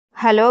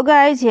Hello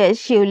guys, yes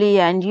Shivli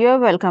and you are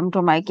welcome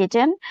to my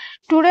kitchen.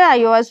 Today I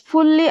was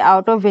fully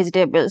out of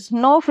vegetables.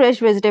 No fresh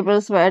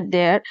vegetables were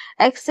there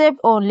except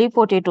only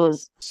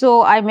potatoes.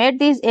 So I made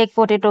this egg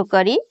potato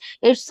curry.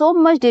 It's so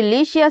much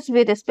delicious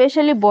with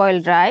especially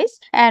boiled rice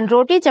and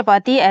roti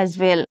chapati as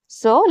well.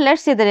 So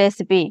let's see the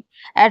recipe.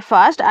 At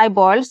first I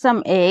boiled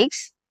some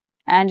eggs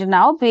and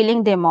now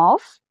peeling them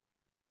off,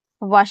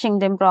 washing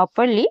them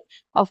properly,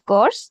 of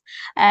course.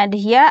 And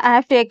here I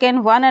have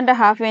taken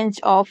 1.5 inch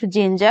of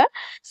ginger,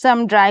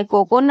 some dry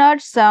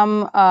coconut,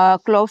 some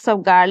cloves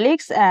of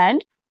garlics,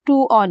 and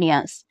 2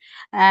 onions.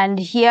 And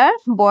here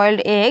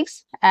boiled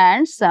eggs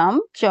and some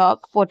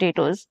chopped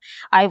potatoes.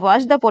 I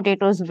washed the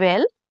potatoes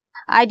well.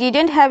 I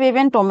didn't have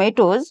even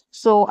tomatoes,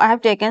 so I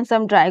have taken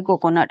some dry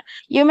coconut.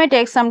 You may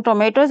take some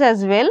tomatoes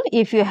as well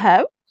if you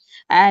have.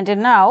 And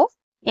now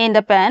in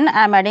the pan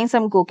I am adding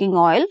some cooking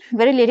oil,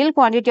 very little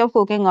quantity of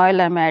cooking oil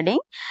I am adding.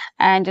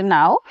 And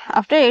now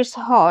after it's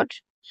hot,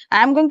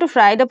 I am going to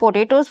fry the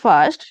potatoes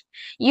first.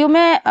 You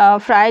may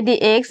fry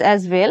the eggs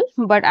as well,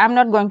 but I am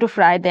not going to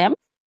fry them.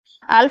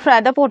 I'll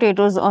fry the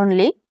potatoes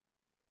only.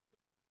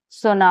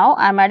 So now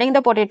I am adding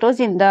the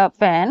potatoes in the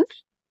pan,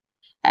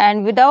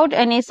 and without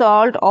any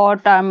salt or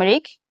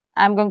turmeric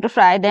I am going to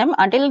fry them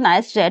until a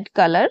nice red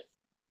color.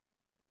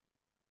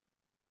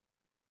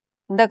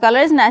 The color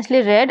is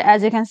nicely red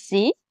as you can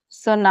see.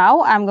 So now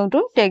I am going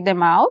to take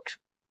them out.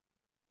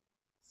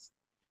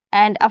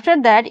 And after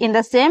that, in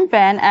the same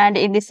pan and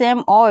in the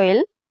same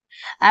oil,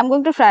 I am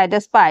going to fry the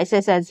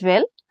spices as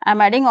well. I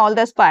am adding all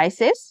the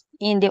spices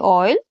in the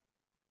oil.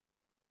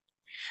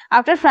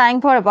 After frying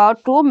for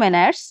about 2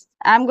 minutes,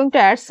 I am going to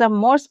add some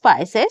more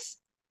spices.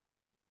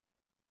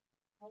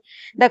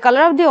 The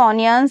color of the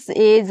onions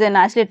is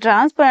nicely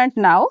transparent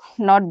now,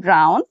 not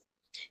brown.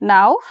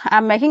 Now I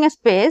am making a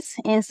space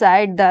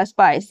inside the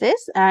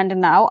spices, and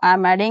now I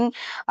am adding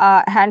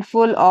a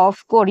handful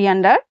of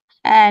coriander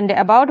and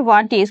about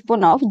 1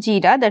 teaspoon of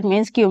jeera, that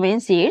means cumin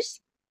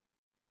seeds.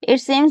 It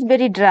seems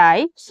very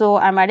dry, so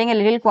I am adding a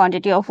little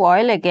quantity of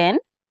oil again,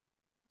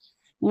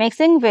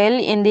 mixing well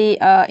in the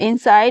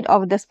inside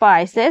of the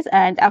spices,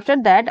 and after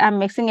that I am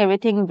mixing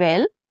everything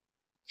well.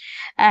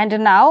 And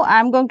now I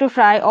am going to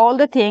fry all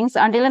the things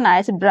until a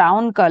nice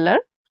brown color.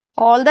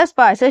 All the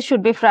spices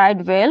should be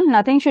fried well,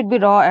 nothing should be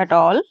raw at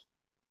all.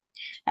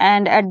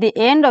 And at the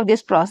end of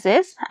this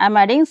process, I am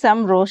adding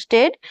some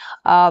roasted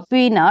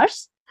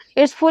peanuts.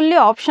 It's fully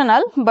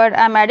optional, but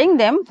I am adding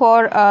them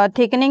for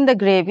thickening the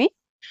gravy.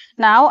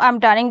 Now I am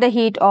turning the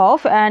heat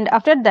off, and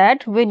after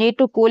that we need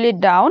to cool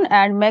it down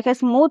and make a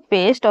smooth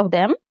paste of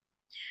them.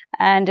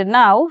 And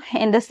now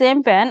in the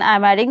same pan I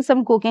am adding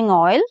some cooking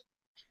oil.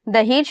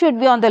 The heat should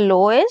be on the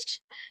lowest,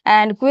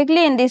 and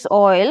quickly in this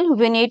oil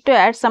we need to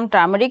add some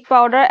turmeric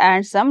powder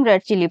and some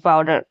red chili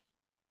powder.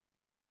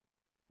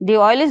 The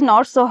oil is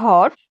not so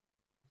hot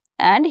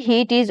and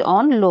heat is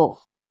on low.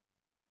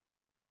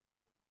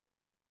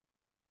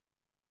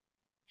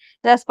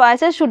 The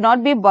spices should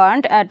not be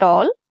burnt at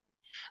all.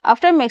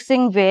 After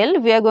mixing well,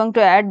 we are going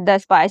to add the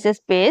spices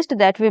paste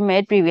that we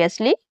made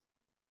previously.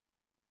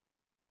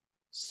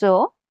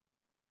 So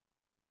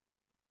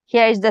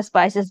here is the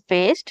spices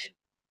paste.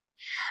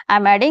 I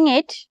am adding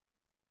it.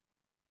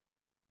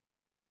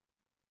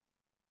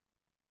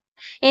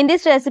 In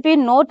this recipe,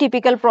 no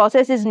typical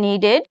process is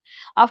needed.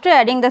 After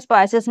adding the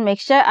spices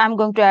mixture, I am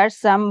going to add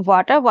some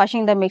water,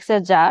 washing the mixer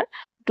jar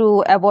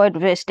to avoid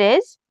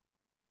wastage.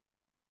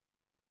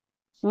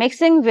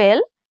 Mixing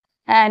well,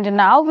 and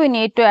now we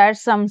need to add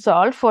some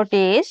salt for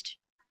taste.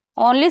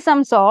 Only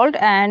some salt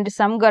and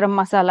some garam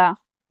masala,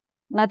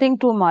 nothing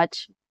too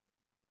much.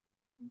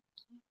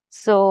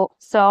 So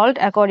salt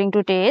according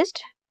to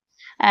taste,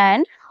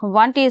 and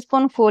 1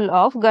 teaspoonful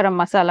of garam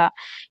masala.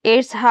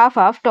 It's half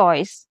of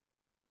toys.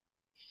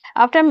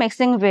 After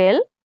mixing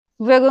well,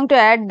 we are going to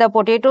add the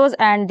potatoes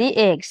and the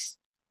eggs.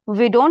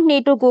 We don't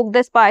need to cook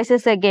the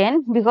spices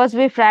again because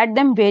we fried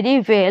them very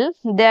well.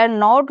 They are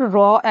not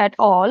raw at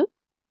all.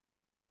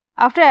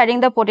 After adding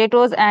the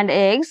potatoes and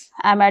eggs,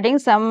 I am adding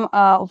some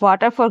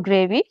water for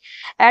gravy.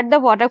 Add the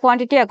water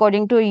quantity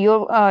according to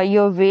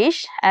your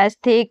wish, as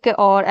thick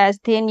or as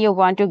thin you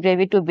want your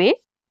gravy to be.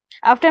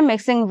 After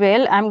mixing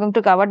well, I am going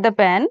to cover the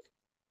pan.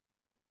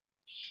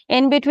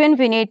 In between,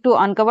 we need to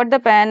uncover the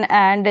pan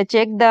and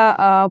check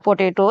the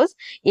potatoes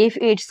if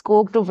it's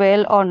cooked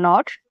well or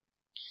not.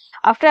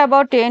 After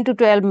about 10 to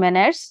 12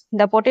 minutes,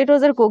 the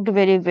potatoes are cooked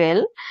very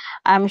well.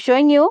 I am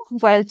showing you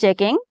while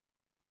checking.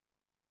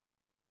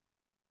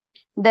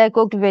 They are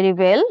cooked very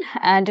well,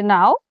 and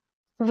now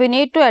we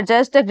need to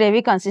adjust the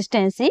gravy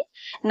consistency.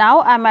 Now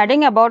I am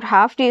adding about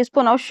half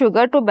teaspoon of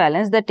sugar to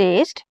balance the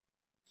taste.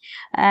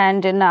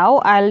 And now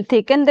I'll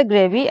thicken the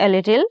gravy a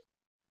little.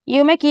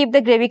 You may keep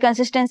the gravy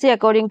consistency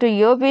according to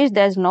your wish,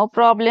 there's no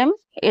problem.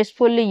 It's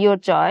fully your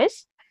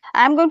choice.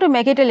 I'm going to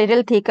make it a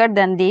little thicker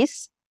than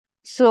this.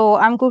 So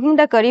I'm cooking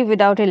the curry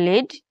without a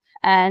lid,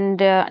 and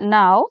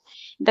now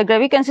the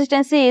gravy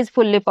consistency is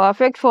fully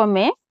perfect for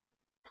me.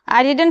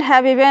 I didn't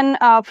have even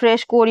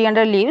fresh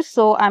coriander leaves,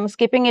 so I'm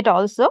skipping it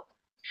also.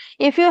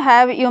 If you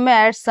have, you may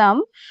add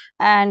some.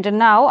 And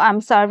now I'm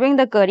serving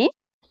the curry.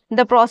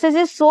 The process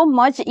is so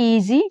much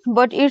easy,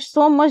 but it's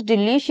so much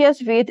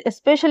delicious with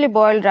especially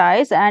boiled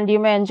rice, and you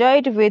may enjoy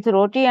it with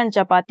roti and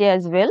chapati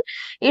as well.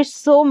 It's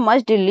so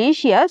much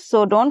delicious.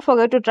 So don't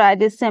forget to try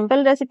this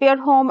simple recipe at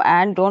home,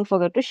 and don't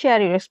forget to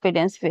share your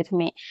experience with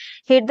me.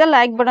 Hit the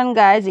like button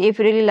guys if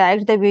you really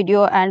liked the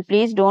video, and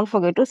please don't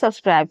forget to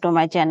subscribe to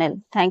my channel.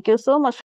 Thank you so much.